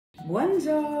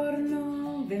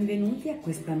Buongiorno, benvenuti a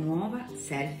questa nuova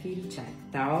selfie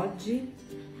ricetta. Oggi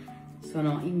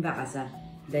sono invasa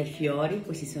dai fiori,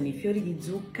 questi sono i fiori di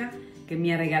zucca che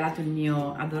mi ha regalato il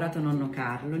mio adorato nonno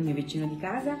Carlo, il mio vicino di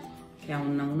casa, che ha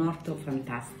un orto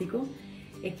fantastico,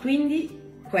 e quindi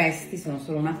questi sono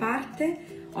solo una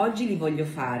parte. Oggi li voglio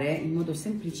fare in modo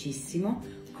semplicissimo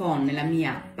con la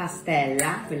mia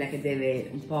pastella, quella che deve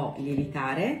un po'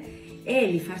 lievitare, e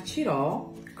li farcirò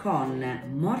con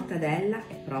mortadella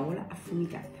e provola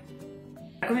affumicata.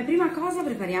 Come prima cosa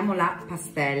prepariamo la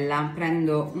pastella.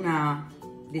 Prendo una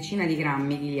decina di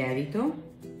grammi di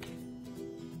lievito,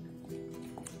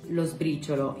 lo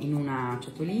sbriciolo in una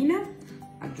ciotolina,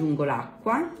 aggiungo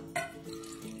l'acqua,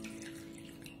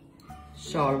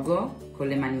 sciolgo con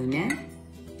le manine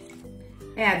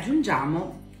e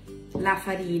aggiungiamo la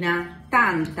farina,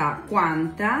 tanta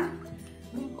quanta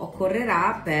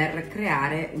occorrerà per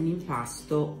creare un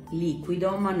impasto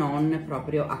liquido ma non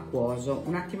proprio acquoso.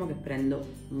 Un attimo che prendo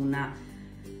un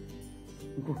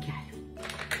cucchiaio.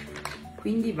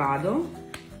 Quindi vado,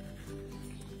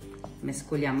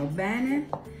 mescoliamo bene.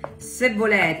 Se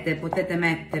volete potete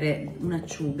mettere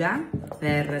un'acciuga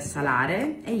per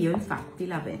salare, e io infatti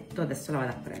la metto, adesso la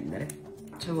vado a prendere.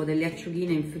 Avevo delle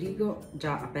acciughine in frigo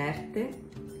già aperte.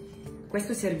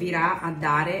 Questo servirà a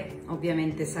dare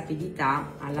ovviamente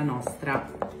sapidità alla nostra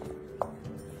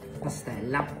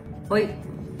pastella. Poi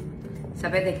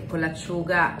sapete che con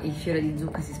l'acciuga il fiore di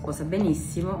zucca si sposa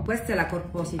benissimo. Questa è la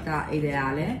corposità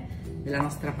ideale della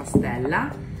nostra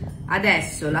pastella.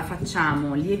 Adesso la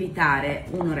facciamo lievitare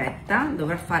un'oretta,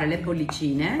 dovrà fare le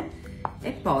bollicine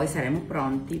e poi saremo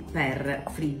pronti per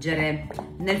friggere.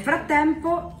 Nel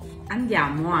frattempo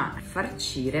andiamo a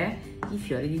farcire i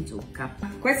fiori di zucca.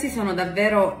 Questi sono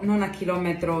davvero non a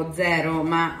chilometro zero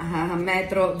ma a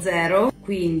metro zero,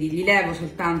 quindi gli levo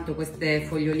soltanto queste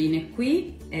foglioline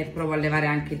qui e provo a levare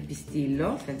anche il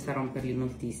pistillo senza romperli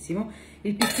moltissimo.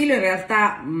 Il pistillo in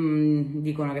realtà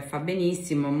dicono che fa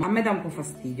benissimo, ma a me dà un po'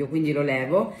 fastidio, quindi lo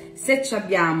levo. Se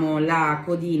abbiamo la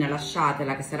codina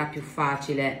lasciatela, che sarà più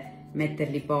facile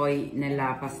metterli poi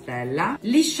nella pastella.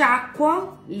 Li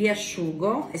sciacquo, li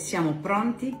asciugo e siamo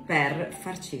pronti per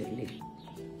farcirli.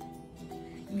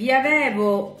 Vi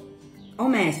avevo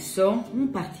omesso un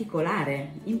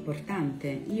particolare importante: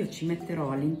 io ci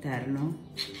metterò all'interno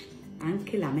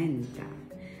anche la menta.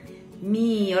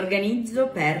 Mi organizzo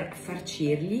per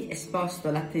farcirli e sposto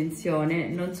l'attenzione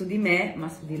non su di me ma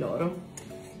su di loro.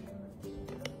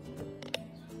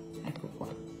 Ecco qua.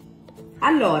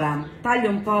 Allora,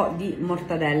 taglio un po' di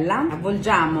mortadella,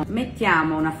 avvolgiamo,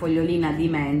 mettiamo una fogliolina di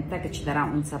menta che ci darà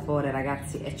un sapore,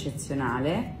 ragazzi,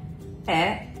 eccezionale,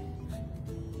 e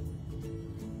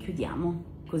chiudiamo,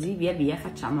 così via via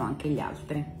facciamo anche gli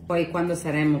altri. Poi quando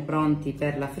saremo pronti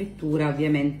per la frittura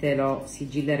ovviamente lo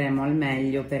sigilleremo al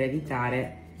meglio per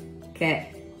evitare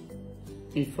che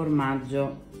il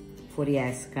formaggio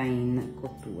fuoriesca in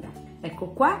cottura. Ecco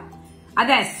qua.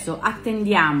 Adesso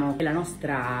attendiamo che la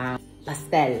nostra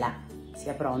pastella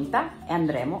sia pronta e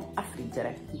andremo a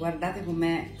friggere. Guardate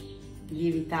com'è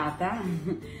lievitata.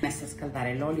 Ho messo a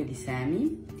scaldare l'olio di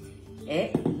semi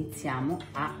e iniziamo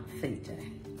a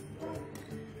friggere.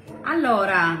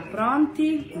 Allora,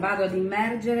 pronti? Vado ad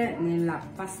immergere nella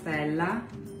pastella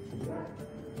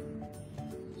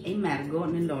e immergo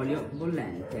nell'olio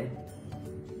bollente,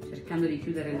 cercando di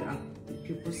chiudere il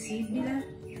più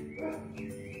possibile.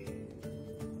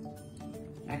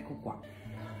 Ecco qua.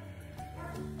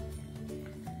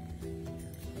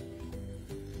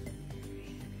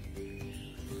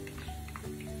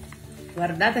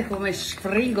 Guardate come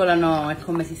sfrigolano e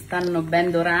come si stanno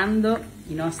ben dorando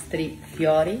i nostri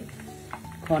fiori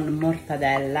con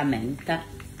mortadella, menta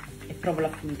e provola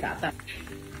affumicata.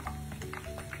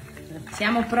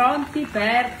 Siamo pronti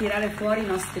per tirare fuori i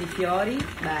nostri fiori.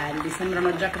 Belli,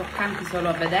 sembrano già croccanti solo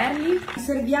a vederli.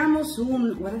 Serviamo su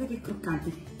un... guardate che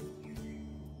croccanti.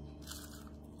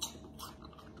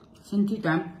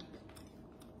 Sentite?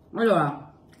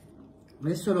 Allora,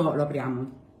 adesso lo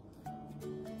apriamo.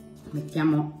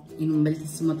 Mettiamo in un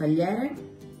bellissimo tagliere.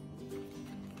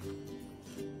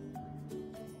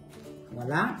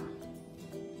 Voilà.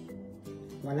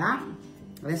 Voilà.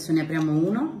 Adesso ne apriamo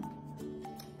uno.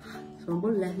 Sono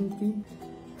bollenti.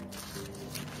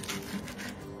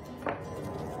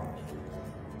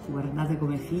 Guardate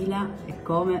come fila e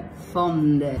come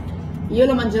fonde. Io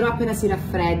lo mangerò appena si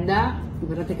raffredda.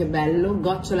 Guardate che bello,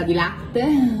 gocciola di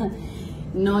latte.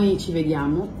 Noi ci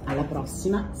vediamo alla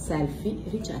prossima selfie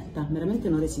ricetta. Veramente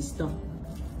non resisto.